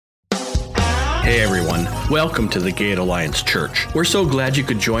Hey everyone, welcome to the Gate Alliance Church. We're so glad you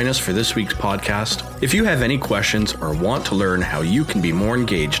could join us for this week's podcast. If you have any questions or want to learn how you can be more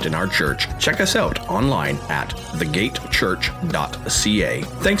engaged in our church, check us out online at thegatechurch.ca.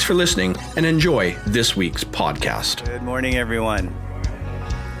 Thanks for listening and enjoy this week's podcast. Good morning, everyone.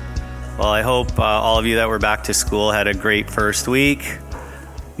 Well, I hope all of you that were back to school had a great first week.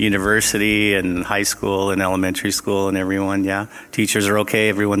 University and high school and elementary school and everyone, yeah? Teachers are okay?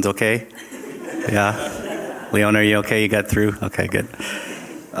 Everyone's okay? Yeah. Leon, are you okay? You got through? Okay, good.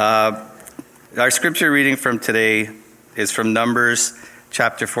 Our scripture reading from today is from Numbers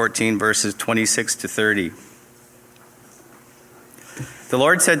chapter 14, verses 26 to 30. The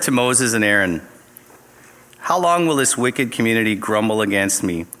Lord said to Moses and Aaron, "How long will this wicked community grumble against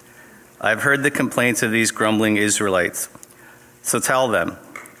me? I've heard the complaints of these grumbling Israelites. So tell them,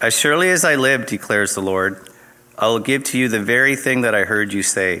 as surely as I live, declares the Lord, I will give to you the very thing that I heard you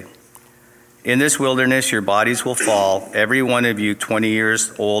say. In this wilderness your bodies will fall, every one of you 20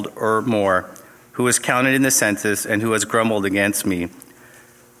 years old or more, who was counted in the census and who has grumbled against me.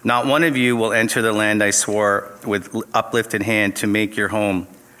 Not one of you will enter the land I swore with uplifted hand to make your home,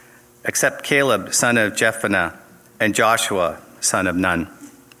 except Caleb, son of Jephunneh, and Joshua, son of Nun."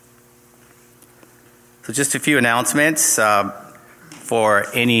 So just a few announcements. For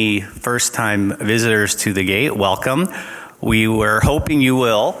any first-time visitors to the gate, welcome. We were hoping you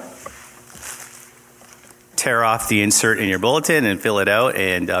will tear off the insert in your bulletin and fill it out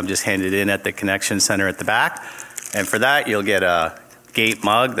and just hand it in at the Connection Center at the back. And for that, you'll get a gate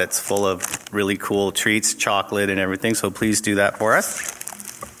mug that's full of really cool treats, chocolate and everything, so please do that for us.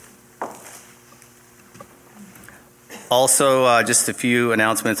 Also, just a few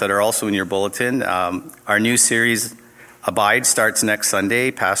announcements that are also in your bulletin. Our new series, Abide, starts next Sunday.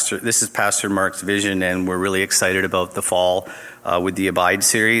 This is Pastor Mark's vision, and we're really excited about the fall with the Abide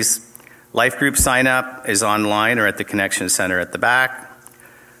series. Life group sign up is online or at the Connection Center at the back.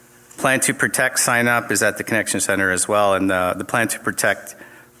 Plan to Protect sign up is at the Connection Center as well, and the Plan to Protect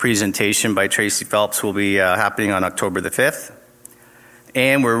presentation by Tracy Phelps will be happening on October the 5th.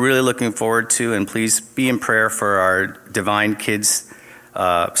 And we're really looking forward to, and please be in prayer for our Divine Kids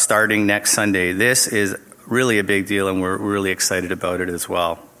starting next Sunday. This is really a big deal, and we're really excited about it as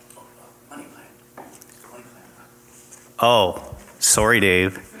well. Money plan. Oh, sorry,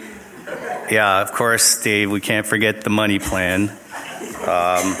 Dave. Yeah, of course, Dave, we can't forget the money plan.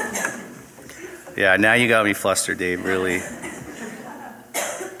 Yeah, now you got me flustered, Dave, really.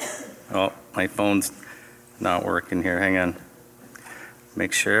 Oh, my phone's not working here. Hang on.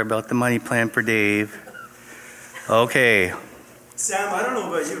 Make sure about the money plan for Dave. Okay. Sam, I don't know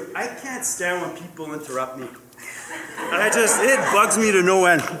about you. I can't stand when people interrupt me. It bugs me to no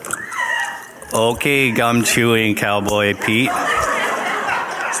end. Okay, gum chewing cowboy Pete.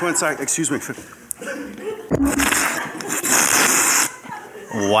 Just one sec, excuse me.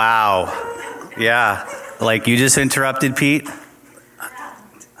 Wow. Yeah, like you just interrupted Pete?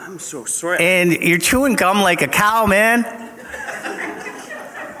 I'm so sorry. And you're chewing gum like a cow, man.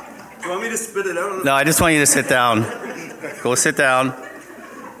 Do you want me to spit it out? No, I just want you to sit down. Go sit down.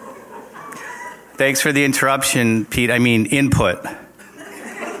 Thanks for the interruption, Pete. I mean, input. You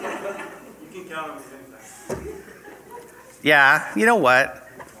can count on me anytime. Yeah, you know what?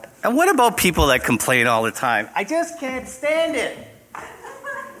 And what about people that complain all the time? I just can't stand it.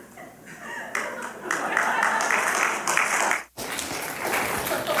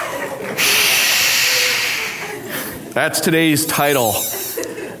 That's today's title.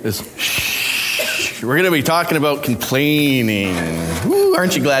 We're going to be talking about complaining. Woo,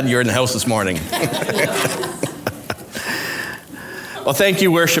 aren't you glad you're in the house this morning? Well, thank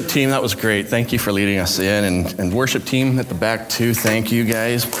you, worship team. That was great. Thank you for leading us in. And worship team at the back, too. Thank you,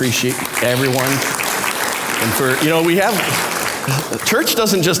 guys. Appreciate everyone. And for, we have, church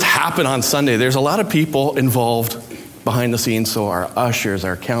doesn't just happen on Sunday. There's a lot of people involved behind the scenes. So our ushers,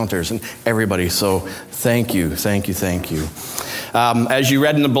 our counters, and everybody. So thank you. As you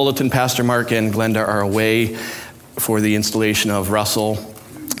read in the bulletin, Pastor Mark and Glenda are away for the installation of Russell,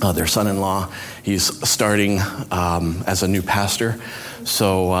 their son-in-law. He's starting as a new pastor.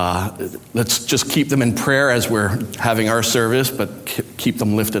 So let's just keep them in prayer as we're having our service, but keep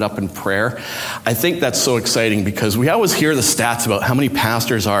them lifted up in prayer. I think that's so exciting because we always hear the stats about how many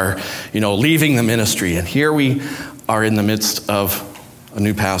pastors are, leaving the ministry. And here we are in the midst of a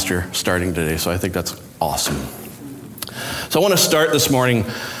new pastor starting today. So I think that's awesome. So I want to start this morning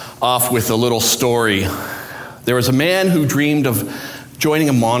off with a little story. There was a man who dreamed of joining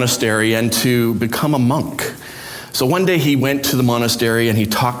a monastery and to become a monk. So one day he went to the monastery and he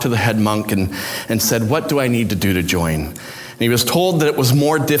talked to the head monk and said, "What do I need to do to join?" he was told that it was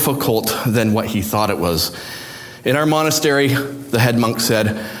more difficult than what he thought it was. In our monastery, the head monk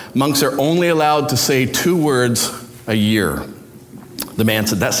said, monks are only allowed to say 2 words a year. The man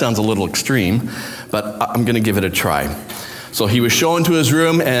said, that sounds a little extreme, but I'm going to give it a try. So he was shown to his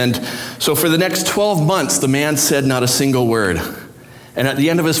room, and so for the next 12 months, the man said not a single word. And at the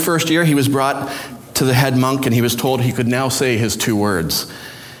end of his first year, he was brought to the head monk, and he was told he could now say his 2 words.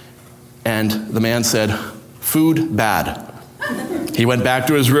 And the man said, food bad. He went back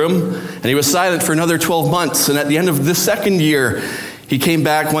to his room, and he was silent for another 12 months. And at the end of the second year, he came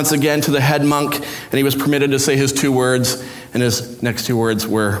back once again to the head monk, and he was permitted to say his 2 words. And his next 2 words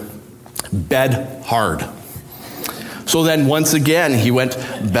were, bed hard. So then once again, he went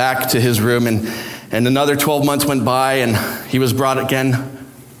back to his room, and another 12 months went by, and he was brought again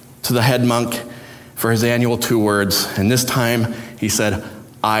to the head monk for his annual 2 words. And this time, he said,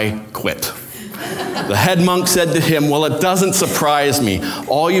 I quit. The head monk said to him, well, it doesn't surprise me.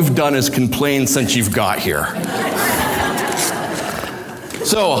 All you've done is complain since you've got here.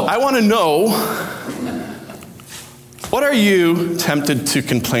 So I want to know, what are you tempted to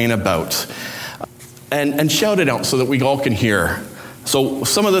complain about? And shout it out so that we all can hear. So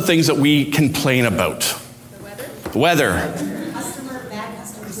some of the things that we complain about. The weather.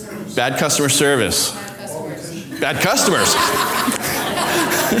 Bad customer service. Bad customer service. Bad customers.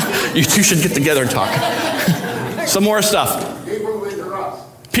 You two should get together and talk. Some more stuff. People who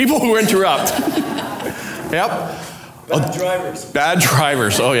interrupt. People who interrupt. Yep. Bad drivers. Bad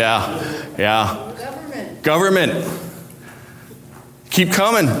drivers. Oh, yeah. Yeah. Government. Keep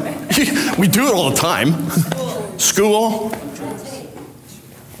coming. We do it all the time. School.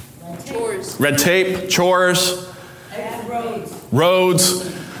 Red tape. Chores.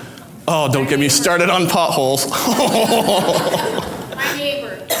 Roads. Oh, don't get me started on potholes. My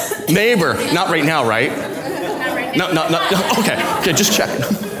neighbor. Neighbor. Not right now, right? No. Okay, just check.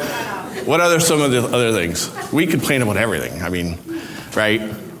 What are some of the other things? We complain about everything. I mean, right?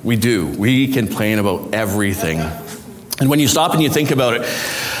 We do. We complain about everything. And when you stop and you think about it,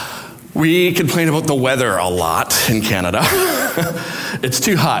 we complain about the weather a lot in Canada. It's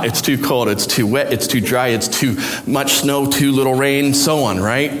too hot, it's too cold, it's too wet, it's too dry, it's too much snow, too little rain, so on,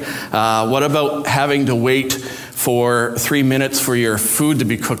 right? What about having to wait for 3 minutes for your food to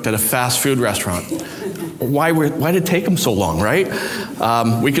be cooked at a fast food restaurant? Why did it take them so long, right?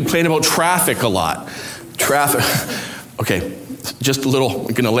 We complain about traffic a lot. Traffic. Okay, just a little,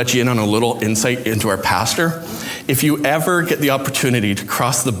 I'm going to let you in on a little insight into our pastor. If you ever get the opportunity to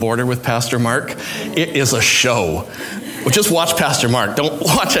cross the border with Pastor Mark, it is a show. Well, just watch Pastor Mark. Don't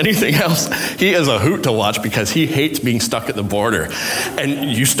watch anything else. He is a hoot to watch because he hates being stuck at the border.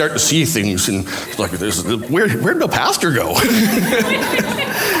 And you start to see things and it's like, where'd the pastor go?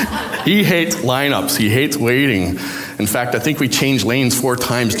 He hates lineups. He hates waiting. In fact, I think we changed lanes 4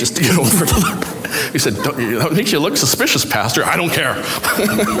 times just to get over the... He said, that makes you look suspicious, Pastor. I don't care.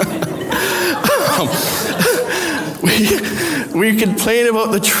 We complain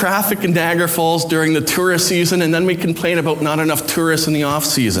about the traffic in Niagara Falls during the tourist season, and then we complain about not enough tourists in the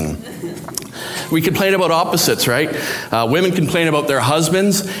off-season. We complain about opposites, right? Women complain about their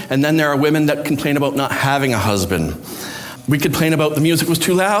husbands, and then there are women that complain about not having a husband. We complain about the music was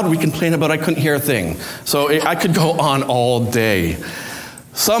too loud. We complain about I couldn't hear a thing. So I could go on all day.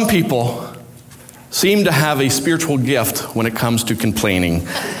 Some people seem to have a spiritual gift when it comes to complaining,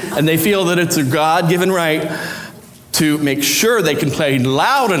 and they feel that it's a God-given right to make sure they complain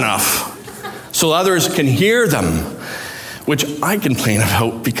loud enough so others can hear them, which I complain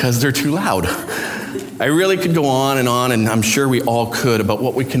about because they're too loud. I really could go on, and I'm sure we all could, about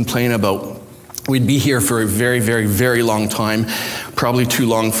what we complain about. We'd be here for a very, very, very long time, probably too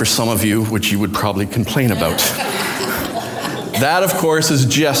long for some of you, which you would probably complain about. That, of course, is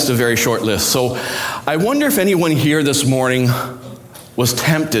just a very short list. So I wonder if anyone here this morning was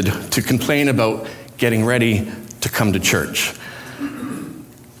tempted to complain about getting ready to come to church.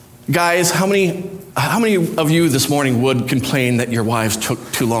 Guys, how many of you this morning would complain that your wives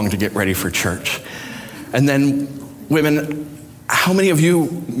took too long to get ready for church? And then women, how many of you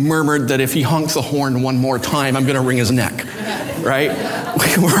murmured that if he honks the horn one more time, I'm going to wring his neck, right?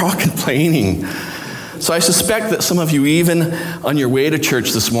 We're all complaining. So I suspect that some of you, even on your way to church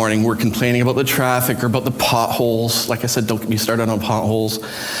this morning, were complaining about the traffic or about the potholes. Like I said, don't get me started on potholes.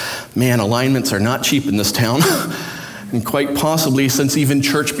 Man, alignments are not cheap in this town. And quite possibly since even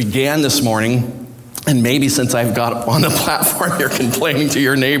church began this morning, and maybe since I've got up on the platform, you're complaining to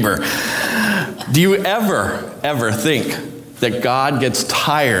your neighbor. Do you ever think that God gets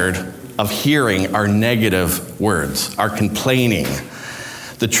tired of hearing our negative words, our complaining?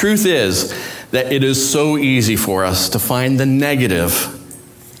 The truth is that it is so easy for us to find the negative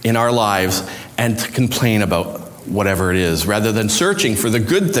in our lives and to complain about whatever it is, rather than searching for the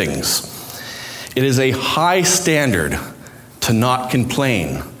good things. It is a high standard to not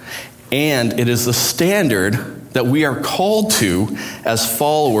complain, and it is the standard that we are called to as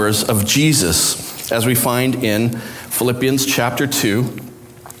followers of Jesus, as we find in Philippians chapter 2,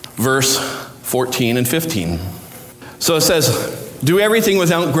 verse 14 and 15. So it says, "Do everything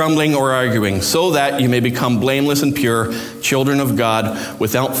without grumbling or arguing, so that you may become blameless and pure, children of God,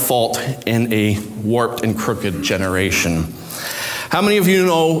 without fault in a warped and crooked generation." How many of you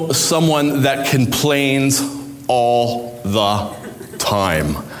know someone that complains all the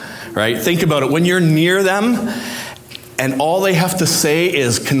time? Right? Think about it. When you're near them and all they have to say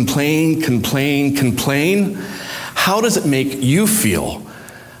is complain, complain, complain, how does it make you feel?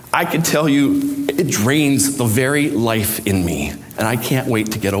 I can tell you it drains the very life in me, and I can't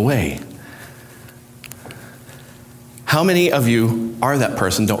wait to get away. How many of you are that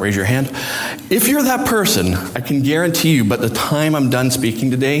person? Don't raise your hand. If you're that person, I can guarantee you, by the time I'm done speaking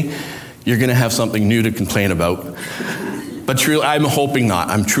today, you're going to have something new to complain about. But truly, I'm hoping not.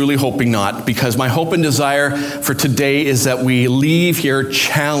 I'm truly hoping not, because my hope and desire for today is that we leave here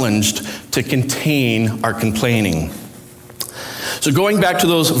challenged to contain our complaining. So going back to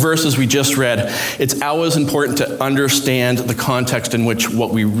those verses we just read, it's always important to understand the context in which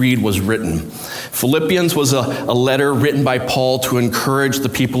what we read was written. Philippians was a letter written by Paul to encourage the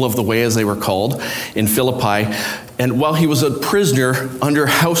people of the way, as they were called, in Philippi. And while he was a prisoner under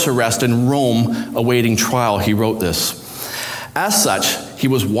house arrest in Rome awaiting trial, he wrote this. As such, he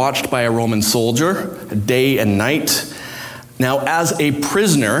was watched by a Roman soldier day and night. Now, as a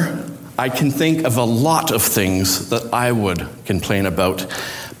prisoner, I can think of a lot of things that I would complain about,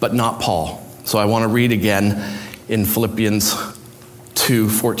 but not Paul. So I want to read again in Philippians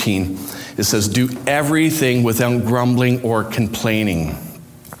 2:14. It says, "Do everything without grumbling or complaining."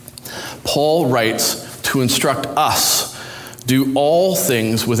 Paul writes to instruct us, do all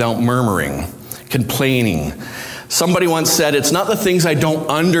things without murmuring, complaining. Somebody once said, it's not the things I don't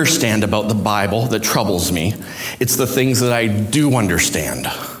understand about the Bible that troubles me. It's the things that I do understand.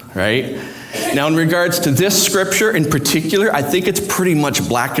 Right? Now, in regards to this scripture in particular, I think it's pretty much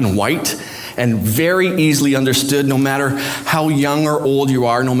black and white and very easily understood, no matter how young or old you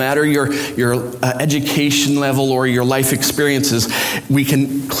are, no matter your education level or your life experiences. We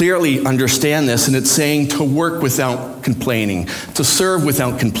can clearly understand this, and it's saying to work without complaining, to serve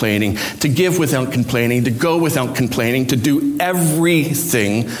without complaining, to give without complaining, to go without complaining, to do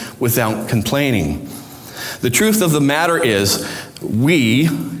everything without complaining. The truth of the matter is, we,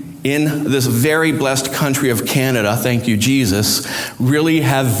 in this very blessed country of Canada, thank you, Jesus, really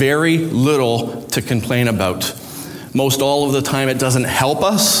have very little to complain about. Most all of the time it doesn't help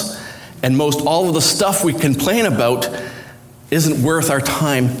us, and most all of the stuff we complain about isn't worth our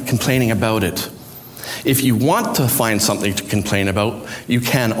time complaining about it. If you want to find something to complain about, you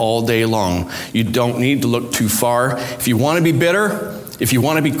can all day long. You don't need to look too far. If you want to be bitter, if you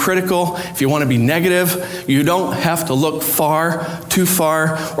want to be critical, if you want to be negative, you don't have to look far,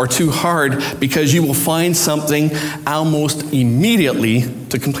 or too hard, because you will find something almost immediately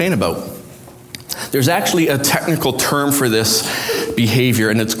to complain about. There's actually a technical term for this behavior,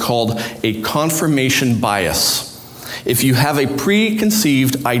 and it's called a confirmation bias. If you have a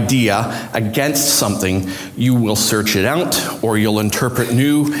preconceived idea against something, you will search it out, or you'll interpret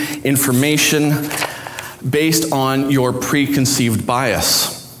new information based on your preconceived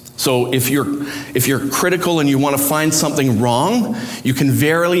bias. So if you're critical and you want to find something wrong, you can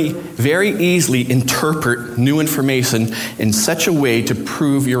very, very easily interpret new information in such a way to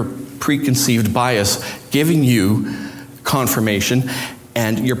prove your preconceived bias, giving you confirmation,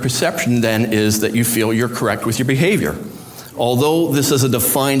 and your perception then is that you feel you're correct with your behavior. Although this is a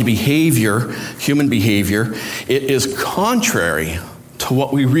defined behavior, human behavior, it is contrary to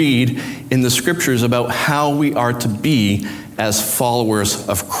what we read in the scriptures about how we are to be as followers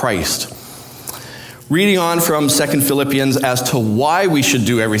of Christ. Reading on from 2 Philippians as to why we should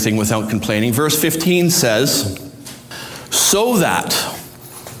do everything without complaining, verse 15 says, "So that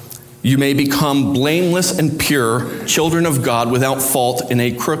you may become blameless and pure, children of God without fault in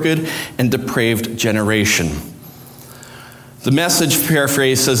a crooked and depraved generation." The Message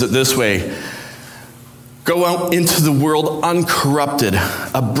paraphrase says it this way: "Go out into the world uncorrupted,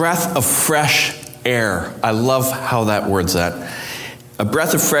 a breath of fresh air." I love how that word's that. A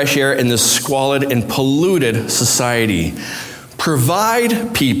breath of fresh air in this squalid and polluted society.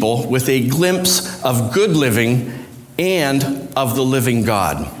 Provide people with a glimpse of good living and of the living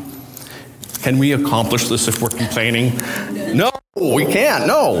God. Can we accomplish this if we're complaining? No, we can't,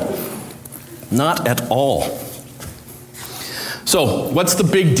 no. Not at all. So, what's the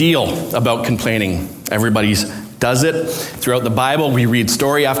big deal about complaining? Everybody does it. Throughout the Bible, we read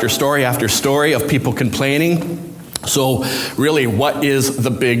story after story after story of people complaining. So, really, what is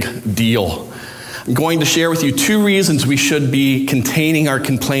the big deal? I'm going to share with you 2 reasons we should be containing our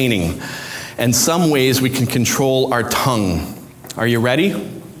complaining, and some ways we can control our tongue. Are you ready?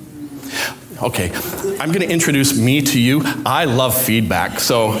 Okay, I'm going to introduce me to you. I love feedback,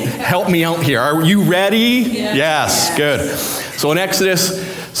 so help me out here. Are you ready? Yeah. Yes, good. So in Exodus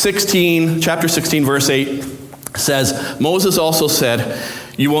 16, chapter 16, verse 8 says, Moses also said,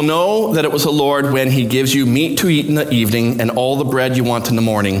 "You will know that it was the Lord when he gives you meat to eat in the evening and all the bread you want in the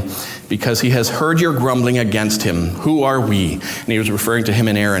morning, because he has heard your grumbling against him. Who are we?" And he was referring to him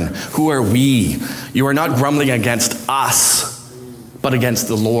and Aaron. Who are we? You are not grumbling against us, but against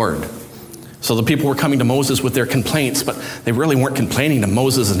the Lord. So the people were coming to Moses with their complaints, but they really weren't complaining to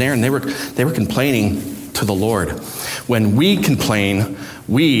Moses and Aaron. They were complaining to the Lord. When we complain,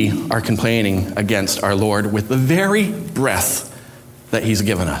 we are complaining against our Lord with the very breath that he's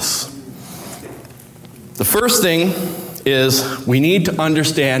given us. The first thing is we need to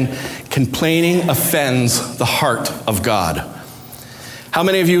understand complaining offends the heart of God. How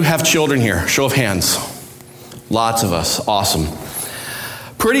many of you have children here? Show of hands. Lots of us. Awesome.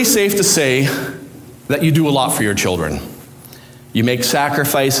 Pretty safe to say that you do a lot for your children. You make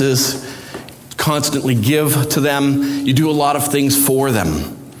sacrifices, constantly give to them. You do a lot of things for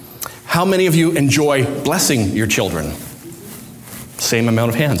them. How many of you enjoy blessing your children? Same amount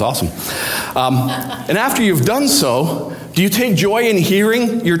of hands. Awesome. And after you've done so, do you take joy in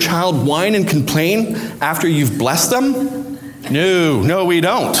hearing your child whine and complain after you've blessed them? No, we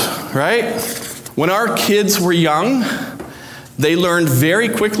don't, right? When our kids were young, they learned very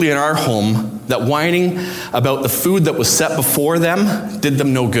quickly in our home that whining about the food that was set before them did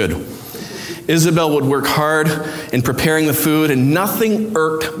them no good. Isabel would work hard in preparing the food, and nothing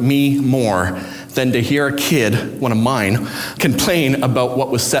irked me more than to hear a kid, one of mine, complain about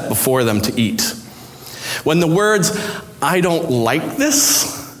what was set before them to eat. When the words, "I don't like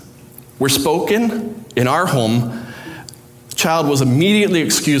this," were spoken in our home, the child was immediately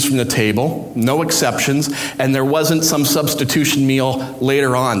excused from the table, no exceptions, and there wasn't some substitution meal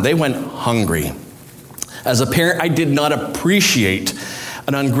later on. They went hungry. As a parent, I did not appreciate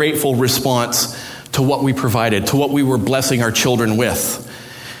an ungrateful response to what we provided, to what we were blessing our children with.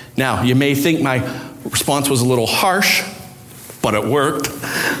 Now, you may think my response was a little harsh, but it worked.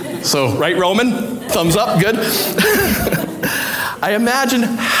 So, right, Roman? Thumbs up, good. I imagine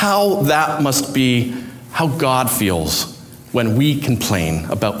how that must be, how God feels when we complain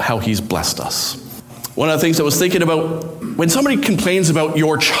about how he's blessed us. One of the things I was thinking about, when somebody complains about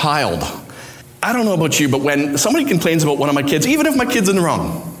your child, I don't know about you, but when somebody complains about one of my kids, even if my kid's in the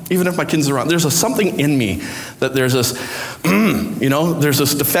wrong, there's something in me that there's this, there's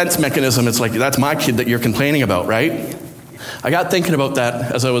this defense mechanism. It's like, that's my kid that you're complaining about, right? I got thinking about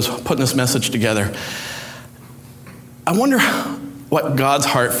that as I was putting this message together. I wonder what God's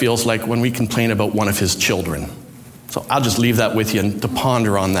heart feels like when we complain about one of his children. So I'll just leave that with you and to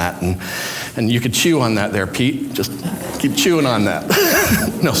ponder on that. And you could chew on that there, Pete. Just keep chewing on that.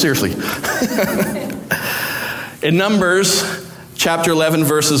 No, seriously. In Numbers chapter 11,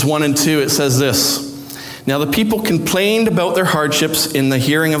 verses 1 and 2, it says this: "Now the people complained about their hardships in the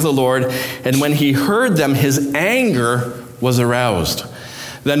hearing of the Lord, and when he heard them, his anger was aroused.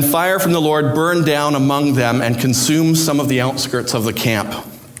 Then fire from the Lord burned down among them and consumed some of the outskirts of the camp."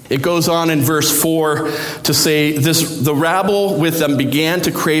 It goes on in verse 4 to say, the rabble with them began to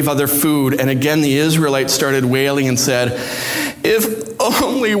crave other food, and again the Israelites started wailing and said, "If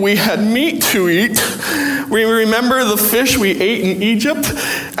only we had meat to eat. We remember the fish we ate in Egypt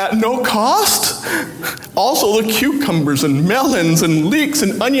at no cost. Also the cucumbers and melons and leeks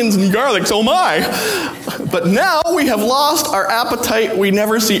and onions and garlics, oh my. But now we have lost our appetite. We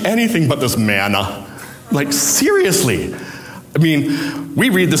never see anything but this manna." Like, seriously. I mean, we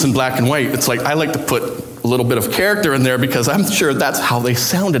read this in black and white. It's like, I like to put a little bit of character in there because I'm sure that's how they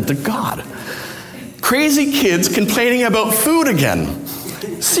sounded to God. Crazy kids complaining about food again.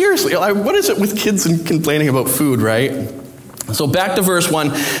 Seriously, what is it with kids and complaining about food, right? So back to verse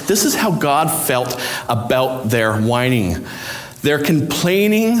 1. This is how God felt about their whining. Their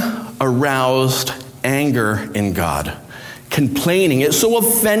complaining aroused anger in God. Complaining. It so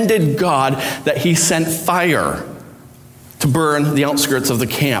offended God that he sent fire to burn the outskirts of the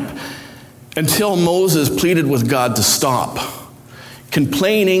camp until Moses pleaded with God to stop.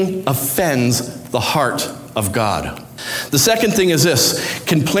 Complaining offends the heart of God. The second thing is this: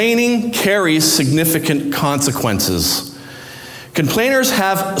 complaining carries significant consequences. Complainers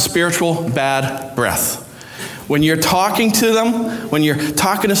have spiritual bad breath. When you're talking to them, when you're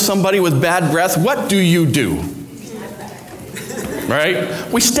talking to somebody with bad breath, what do?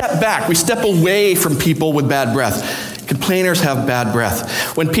 Right? We step back. We step away from people with bad breath. Complainers have bad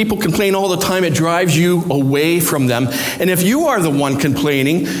breath. When people complain all the time, it drives you away from them. And if you are the one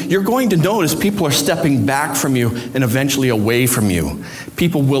complaining, you're going to notice people are stepping back from you and eventually away from you.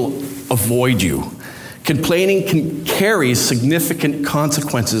 People will avoid you. Complaining can carry significant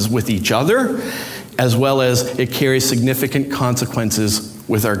consequences with each other, as well as it carries significant consequences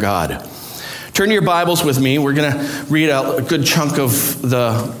with our God. Turn to your Bibles with me. We're going to read out a good chunk of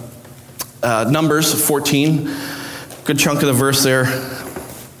the Numbers 14. Good chunk of the verse there.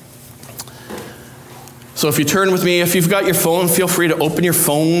 So if you turn with me, if you've got your phone, feel free to open your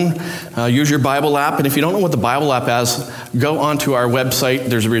phone, use your Bible app. And if you don't know what the Bible app is, go onto our website.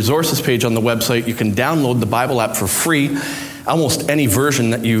 There's a resources page on the website. You can download the Bible app for free. Almost any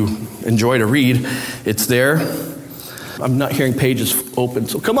version that you enjoy to read, it's there. I'm not hearing pages open,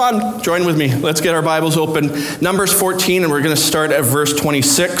 so come on, join with me. Let's get our Bibles open. Numbers 14, and we're going to start at verse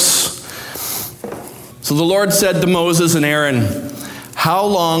 26. So the Lord said to Moses and Aaron, "How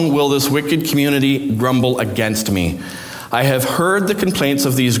long will this wicked community grumble against me? I have heard the complaints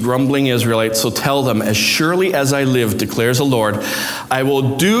of these grumbling Israelites, so tell them, as surely as I live, declares the Lord, I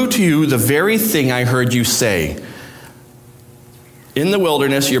will do to you the very thing I heard you say. In the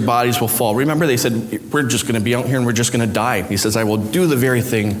wilderness, your bodies will fall." Remember, they said, we're just going to be out here and we're just going to die. He says, I will do the very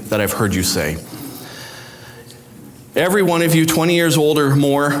thing that I've heard you say. Every one of you 20 years old or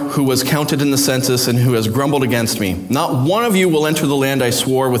more who was counted in the census and who has grumbled against me, not one of you will enter the land I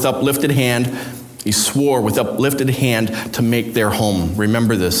swore with uplifted hand. He swore with uplifted hand to make their home.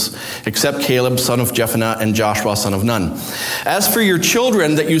 Remember this, except Caleb, son of Jephunneh, and Joshua, son of Nun. As for your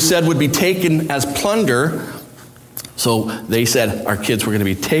children that you said would be taken as plunder, so they said our kids were going to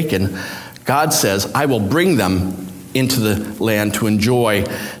be taken, God says, I will bring them into the land to enjoy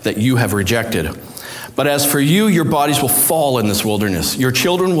that you have rejected. But as for you, your bodies will fall in this wilderness. Your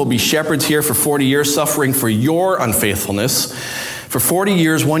children will be shepherds here for 40 years, suffering for your unfaithfulness. For 40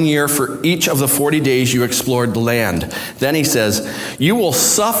 years, 1 year for each of the 40 days you explored the land. Then he says, you will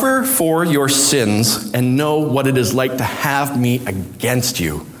suffer for your sins and know what it is like to have me against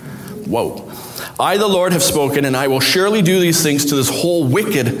you. Whoa. I, the Lord, have spoken, and I will surely do these things to this whole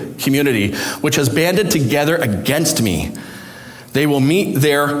wicked community, which has banded together against me. They will meet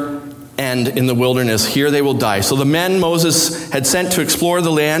there and in the wilderness. Here they will die. So the men Moses had sent to explore the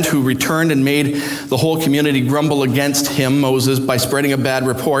land, who returned and made the whole community grumble against him, Moses, by spreading a bad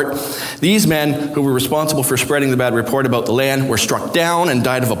report. These men, who were responsible for spreading the bad report about the land, were struck down and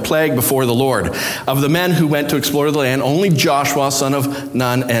died of a plague before the Lord. Of the men who went to explore the land, only Joshua, son of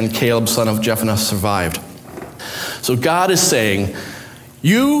Nun, and Caleb, son of Jephunneh, survived. So God is saying,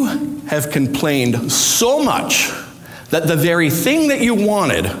 you have complained so much that the very thing that you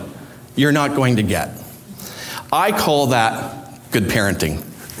wanted, you're not going to get. I call that good parenting.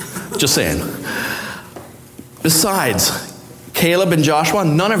 Just saying. Besides, Caleb and Joshua,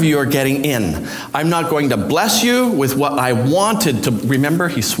 none of you are getting in. I'm not going to bless you with what I wanted to. Remember,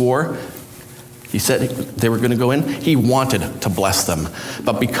 he swore. He said they were going to go in. He wanted to bless them.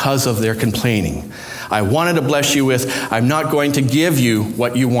 But because of their complaining, I wanted to bless you with, I'm not going to give you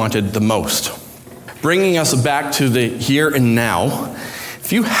what you wanted the most. Bringing us back to the here and now,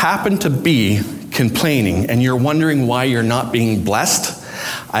 if you happen to be complaining and you're wondering why you're not being blessed,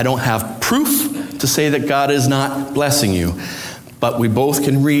 I don't have proof to say that God is not blessing you. But we both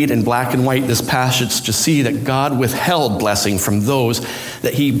can read in black and white this passage to see that God withheld blessing from those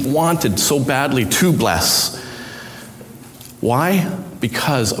that he wanted so badly to bless. Why?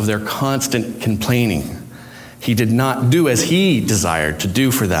 Because of their constant complaining. He did not do as he desired to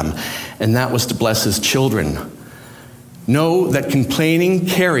do for them, and that was to bless his children. Know that complaining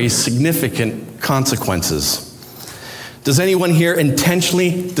carries significant consequences. Does anyone here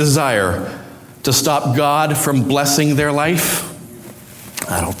intentionally desire to stop God from blessing their life?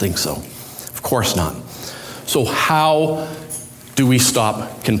 I don't think so. Of course not. So how do we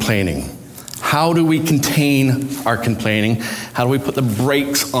stop complaining? How do we contain our complaining? How do we put the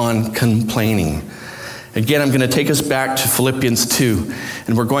brakes on complaining? Again, I'm going to take us back to Philippians 2,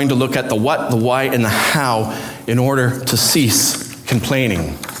 and we're going to look at the what, the why, and the how in order to cease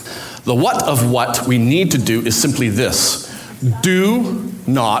complaining. The what of what we need to do is simply this: do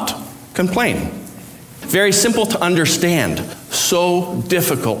not complain. Very simple to understand, so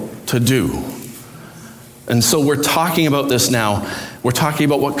difficult to do. And so we're talking about this now. We're talking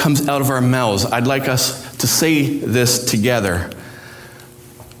about what comes out of our mouths. I'd like us to say this together.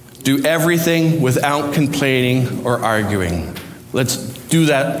 Do everything without complaining or arguing. Let's do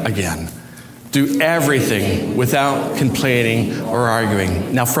that again. Do everything without complaining or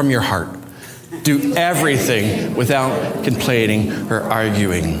arguing. Now from your heart. Do everything without complaining or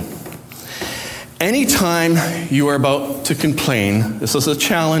arguing. Anytime you are about to complain, this is a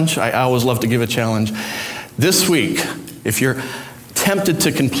challenge. I always love to give a challenge. This week, if you're tempted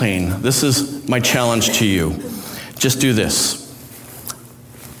to complain, this is my challenge to you. Just do this.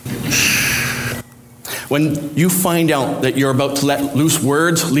 When you find out that you're about to let loose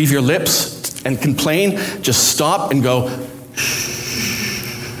words leave your lips and complain, just stop and go,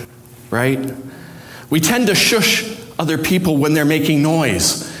 right? We tend to shush other people when they're making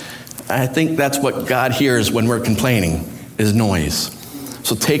noise. I think that's what God hears when we're complaining, is noise.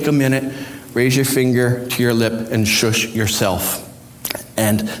 So take a minute, raise your finger to your lip and shush yourself.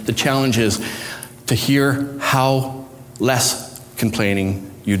 And the challenge is to hear how less complaining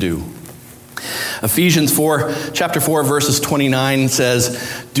you do. Ephesians chapter 4, verses 29 says,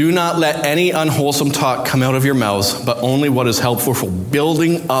 "Do not let any unwholesome talk come out of your mouths, but only what is helpful for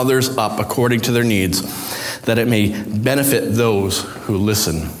building others up according to their needs, that it may benefit those who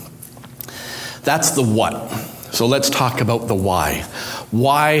listen." That's the what. So let's talk about the why.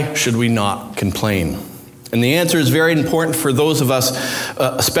 Why should we not complain? And the answer is very important for those of us,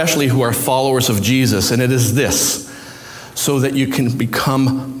 especially who are followers of Jesus, and it is this: so that you can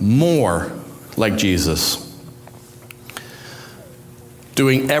become more like Jesus.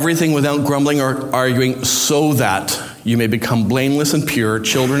 Doing everything without grumbling or arguing, so that you may become blameless and pure,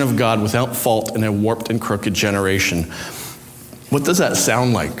 children of God without fault in a warped and crooked generation. What does that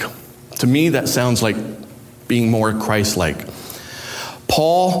sound like? To me, that sounds like being more Christ-like.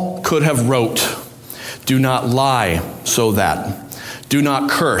 Paul could have wrote, "Do not lie, so that. Do not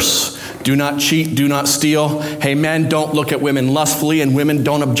curse. Do not cheat, do not steal. Hey, men, don't look at women lustfully, and women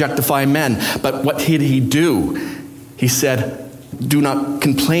don't objectify men." But what did he do? He said, "Do not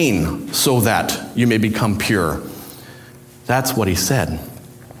complain, so that you may become pure." That's what he said.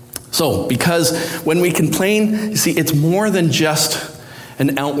 So, because when we complain, you see, it's more than just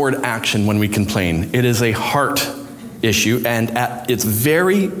an outward action when we complain. It is a heart issue, and at its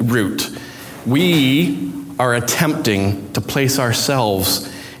very root, we are attempting to place ourselves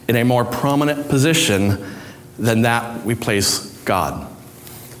in a more prominent position than that we place God.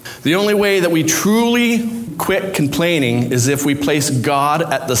 The only way that we truly quit complaining is if we place God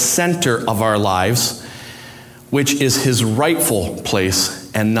at the center of our lives, which is his rightful place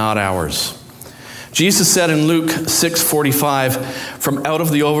and not ours. Jesus said in Luke 6:45, "From out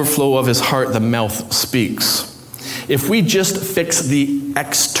of the overflow of his heart, the mouth speaks." If we just fix the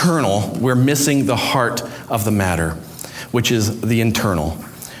external, we're missing the heart of the matter, which is the internal.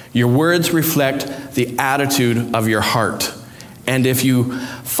 Your words reflect the attitude of your heart. And if you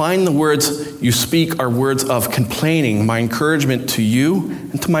find the words you speak are words of complaining, my encouragement to you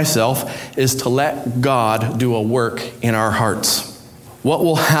and to myself is to let God do a work in our hearts. What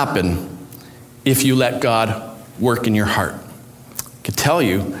will happen if you let God work in your heart? I can tell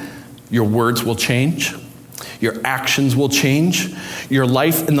you, your words will change. Your actions will change. Your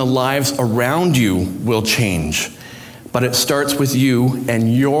life and the lives around you will change. But it starts with you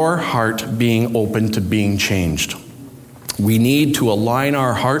and your heart being open to being changed. We need to align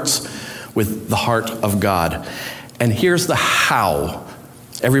our hearts with the heart of God. And here's the how.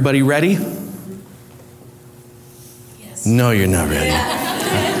 Everybody ready? Yes. No, you're not ready.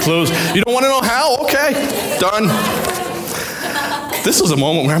 Close. You don't want to know how? Okay, done. This is a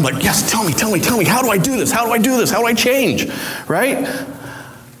moment where I'm like, yes, tell me. How do I do this? How do I do this? How do I change? Right?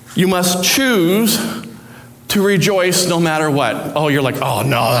 You must choose to rejoice no matter what. Oh, you're like, oh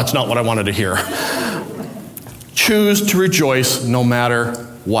no, that's not what I wanted to hear. Choose to rejoice no matter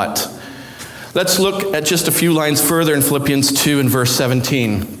what. Let's look at just a few lines further in Philippians 2 and verse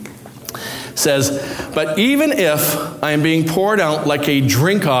 17. It says, "But even if I am being poured out like a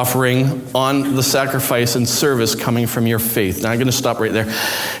drink offering on the sacrifice and service coming from your faith." Now I'm going to stop right there.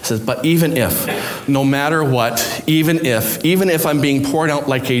 It says, but even if, no matter what, even if I'm being poured out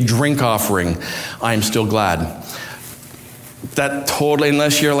like a drink offering, I'm still glad. That totally,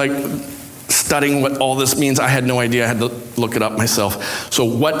 unless you're like studying what all this means, I had no idea. I had to look it up myself. So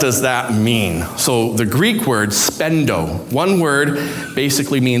what does that mean? So the Greek word spendo, one word,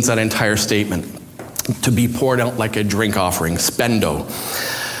 basically means that entire statement. To be poured out like a drink offering, spendo.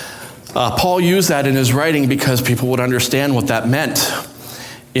 Paul used that in his writing because people would understand what that meant.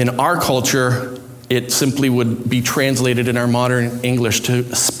 In our culture, it simply would be translated in our modern English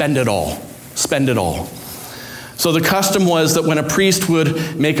to spend it all. Spend it all. So the custom was that when a priest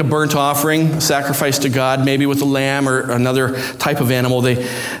would make a burnt offering, a sacrifice to God, maybe with a lamb or another type of animal,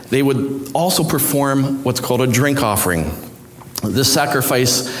 they would also perform what's called a drink offering. This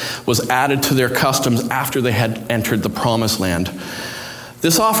sacrifice was added to their customs after they had entered the promised land.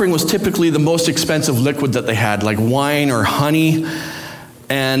 This offering was typically the most expensive liquid that they had, like wine or honey,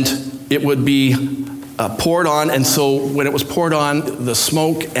 and it would be poured on, and so when it was poured on, the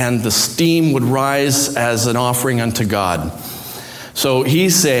smoke and the steam would rise as an offering unto God. So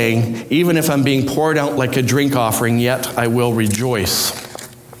he's saying, even if I'm being poured out like a drink offering, yet I will rejoice.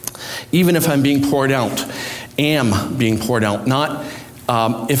 Even if I'm being poured out, am being poured out, not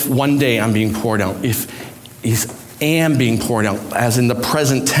if one day I'm being poured out, if am being poured out, as in the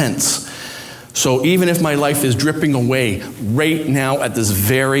present tense. So even if my life is dripping away right now at this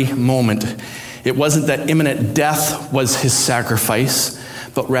very moment, it wasn't that imminent death was his sacrifice,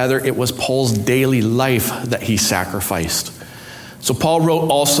 but rather it was Paul's daily life that he sacrificed. So Paul wrote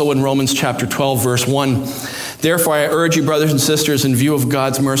also in Romans chapter 12, verse 1, "Therefore I urge you, brothers and sisters, in view of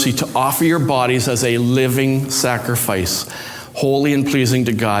God's mercy, to offer your bodies as a living sacrifice, holy and pleasing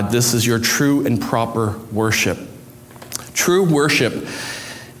to God. This is your true and proper worship." True worship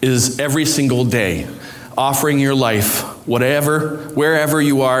is every single day, offering your life, wherever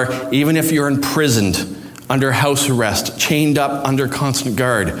you are, even if you're imprisoned, under house arrest, chained up under constant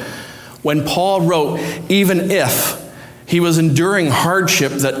guard. When Paul wrote, even if, he was enduring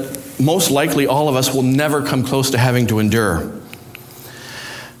hardship that most likely all of us will never come close to having to endure.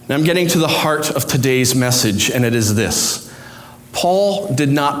 Now I'm getting to the heart of today's message, and it is this. Paul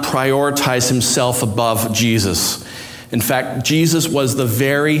did not prioritize himself above Jesus. In fact, Jesus was the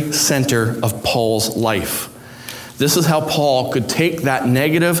very center of Paul's life. This is how Paul could take that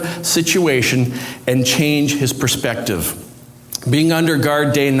negative situation and change his perspective. Being under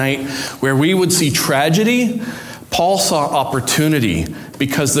guard day and night, where we would see tragedy, Paul saw opportunity,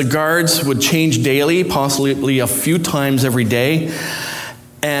 because the guards would change daily, possibly a few times every day.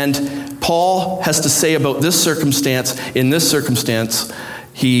 And Paul has to say about this circumstance, in this circumstance,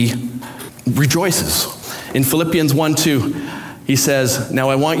 he rejoices. In Philippians 1:2, he says, "Now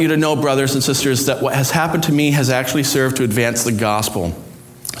I want you to know, brothers and sisters, that what has happened to me has actually served to advance the gospel."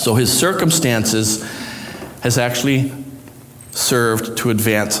 So his circumstances has actually served to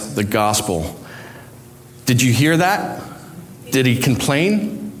advance the gospel. Did you hear that? Did he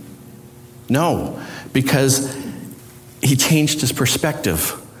complain? No, because he changed his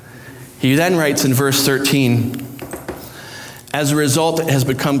perspective. He then writes in verse 13, "As a result, it has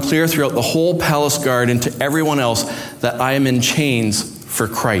become clear throughout the whole palace guard and to everyone else that I am in chains for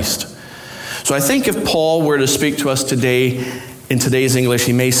Christ." So I think if Paul were to speak to us today, in today's English,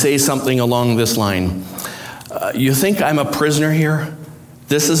 he may say something along this line. You think I'm a prisoner here?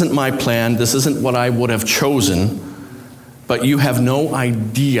 This isn't my plan. This isn't what I would have chosen. But you have no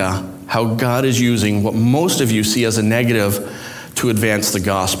idea how God is using what most of you see as a negative to advance the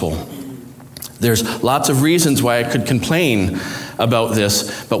gospel. There's lots of reasons why I could complain about this,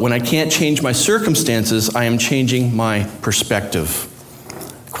 but when I can't change my circumstances, I am changing my perspective.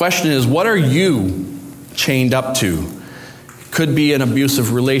 The question is, what are you chained up to? Could be an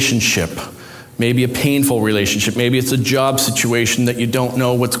abusive relationship, maybe a painful relationship, maybe it's a job situation that you don't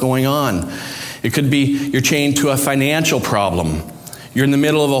know what's going on. It could be you're chained to a financial problem. You're in the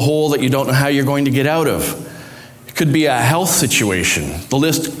middle of a hole that you don't know how you're going to get out of. It could be a health situation. The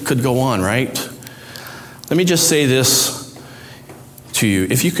list could go on, right? Let me just say this to you.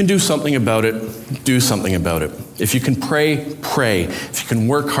 If you can do something about it, do something about it. If you can pray, pray. If you can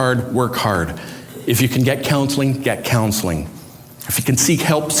work hard, work hard. If you can get counseling, get counseling. If you can seek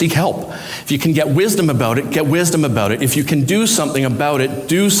help, seek help. If you can get wisdom about it, get wisdom about it. If you can do something about it,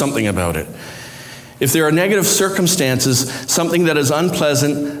 do something about it. If there are negative circumstances, something that is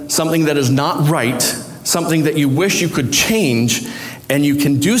unpleasant, something that is not right, something that you wish you could change, and you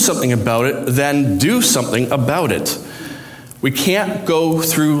can do something about it, then do something about it. We can't go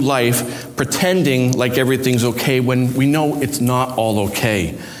through life pretending like everything's okay when we know it's not all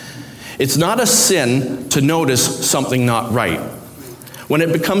okay. It's not a sin to notice something not right. When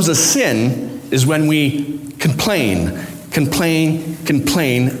it becomes a sin is when we complain,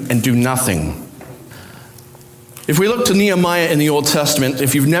 and do nothing. If we look to Nehemiah in the Old Testament,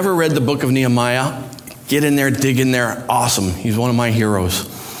 if you've never read the book of Nehemiah, get in there, dig in there. Awesome. He's one of my heroes.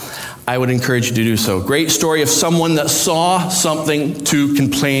 I would encourage you to do so. Great story of someone that saw something to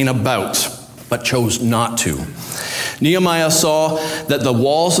complain about, but chose not to. Nehemiah saw that the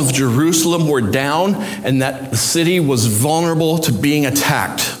walls of Jerusalem were down and that the city was vulnerable to being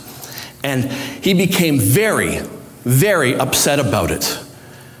attacked. And he became very, very upset about it.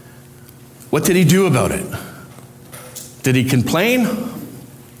 What did he do about it? Did he complain?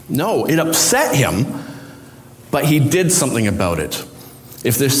 No, it upset him, but he did something about it.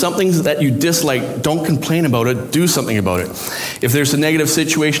 If there's something that you dislike, don't complain about it, do something about it. If there's a negative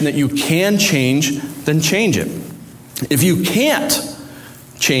situation that you can change, then change it. If you can't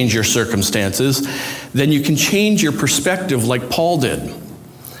change your circumstances, then you can change your perspective like Paul did.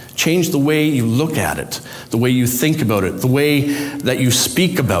 Change the way you look at it, the way you think about it, the way that you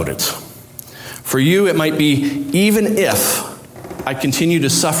speak about it. For you, it might be, even if I continue to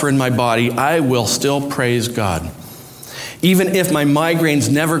suffer in my body, I will still praise God. Even if my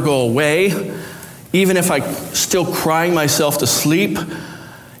migraines never go away, even if I'm still crying myself to sleep,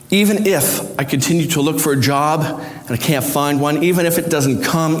 even if I continue to look for a job and I can't find one, even if it doesn't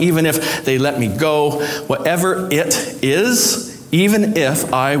come, even if they let me go, whatever it is, even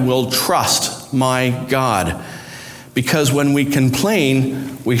if I will trust my God. Because when we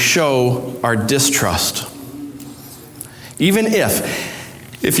complain, we show our distrust. Even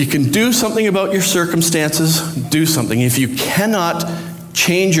if you can do something about your circumstances, do something. If you cannot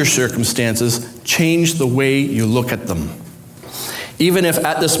change your circumstances, change the way you look at them. Even if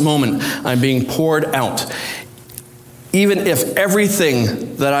at this moment I'm being poured out, even if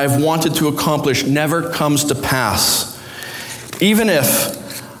everything that I've wanted to accomplish never comes to pass, even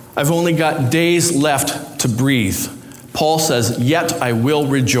if I've only got days left to breathe, Paul says, yet I will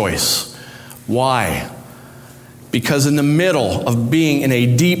rejoice. Why? Because in the middle of being in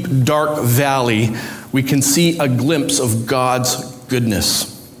a deep, dark valley, we can see a glimpse of God's goodness.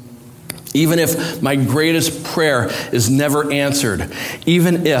 Even if my greatest prayer is never answered,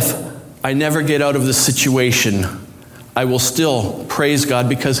 even if I never get out of the situation, I will still praise God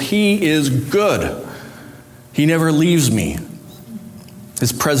because He is good. He never leaves me.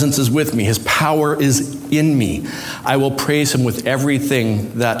 His presence is with me. His power is in me. I will praise Him with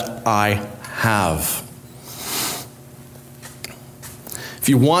everything that I have. If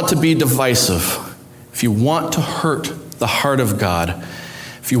you want to be divisive, if you want to hurt the heart of God,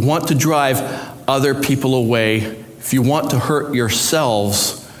 if you want to drive other people away, if you want to hurt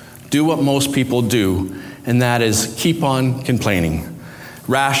yourselves, do what most people do, and that is keep on complaining.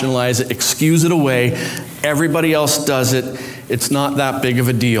 Rationalize it, excuse it away. Everybody else does it. It's not that big of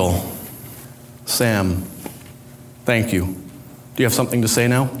a deal. Sam, thank you. Do you have something to say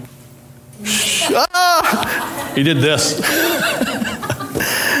now? He did this.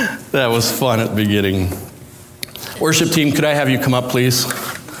 That was fun at the beginning. Worship team, could I have you come up, please?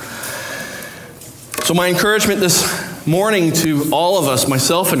 So my encouragement this morning to all of us,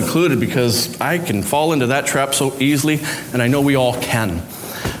 myself included, because I can fall into that trap so easily, and I know we all can.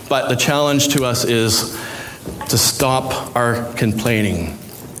 But the challenge to us is to stop our complaining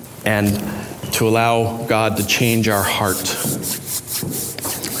and to allow God to change our heart.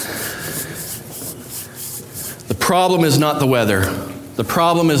 The problem is not the weather. The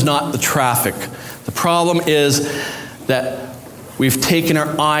problem is not the traffic. The problem is that we've taken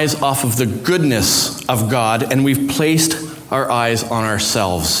our eyes off of the goodness of God and we've placed our eyes on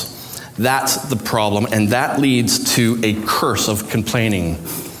ourselves. That's the problem, and that leads to a curse of complaining.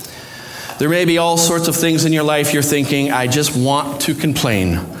 There may be all sorts of things in your life you're thinking, I just want to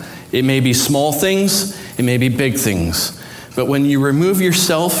complain. It may be small things, it may be big things. But when you remove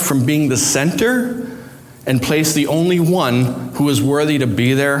yourself from being the center and place the only one who is worthy to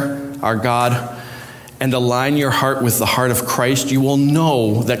be there, our God, and align your heart with the heart of Christ, you will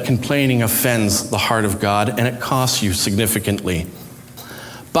know that complaining offends the heart of God and it costs you significantly.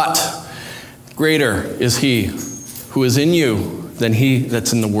 But greater is He who is in you than he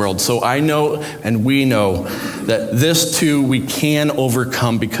that's in the world. So I know and we know that this too we can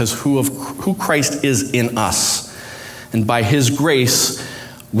overcome because who Christ is in us. And by His grace,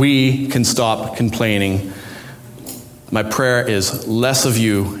 we can stop complaining. My prayer is less of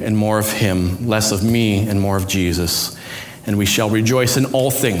you and more of Him, less of me and more of Jesus. And we shall rejoice in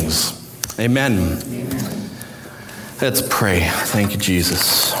all things. Amen. Amen. Let's pray. Thank you,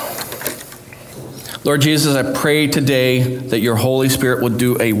 Jesus. Lord Jesus, I pray today that your Holy Spirit will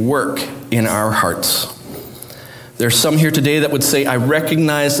do a work in our hearts. There's some here today that would say, I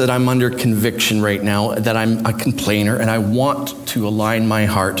recognize that I'm under conviction right now, that I'm a complainer, and I want to align my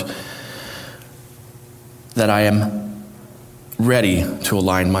heart, that I am ready to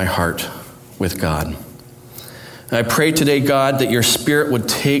align my heart with God. And I pray today, God, that your Spirit would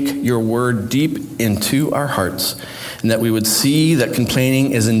take your word deep into our hearts, and that we would see that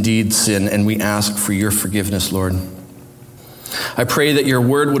complaining is indeed sin, and we ask for your forgiveness, Lord. I pray that your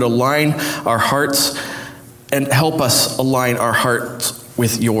word would align our hearts and help us align our hearts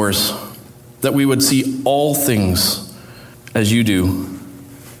with yours, that we would see all things as you do,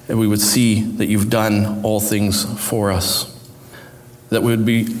 and we would see that you've done all things for us, that we would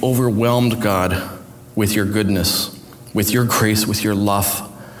be overwhelmed, God, with your goodness, with your grace, with your love,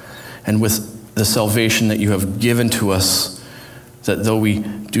 and with the salvation that you have given to us, that though we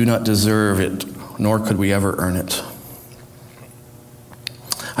do not deserve it, nor could we ever earn it.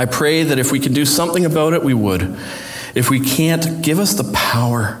 I pray that if we can do something about it, we would. If we can't, give us the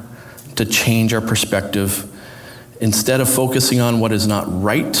power to change our perspective. Instead of focusing on what is not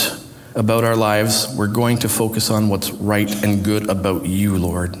right about our lives, we're going to focus on what's right and good about you,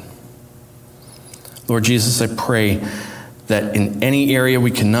 Lord. Lord Jesus, I pray that in any area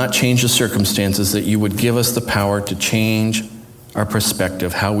we cannot change the circumstances, that you would give us the power to change our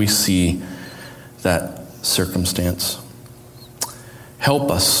perspective, how we see that circumstance.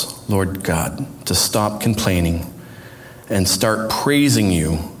 Help us, Lord God, to stop complaining and start praising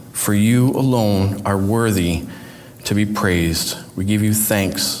you, for you alone are worthy to be praised. We give you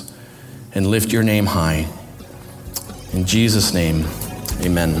thanks and lift your name high. In Jesus' name,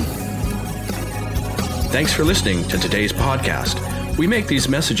 amen. Thanks for listening to today's podcast. We make these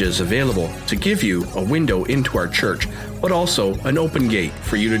messages available to give you a window into our church, but also an open gate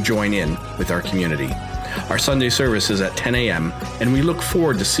for you to join in with our community. Our Sunday service is at 10 a.m., and we look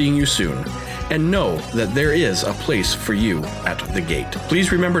forward to seeing you soon. And know that there is a place for you at the gate.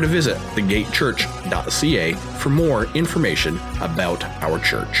 Please remember to visit thegatechurch.ca for more information about our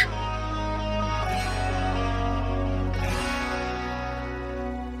church.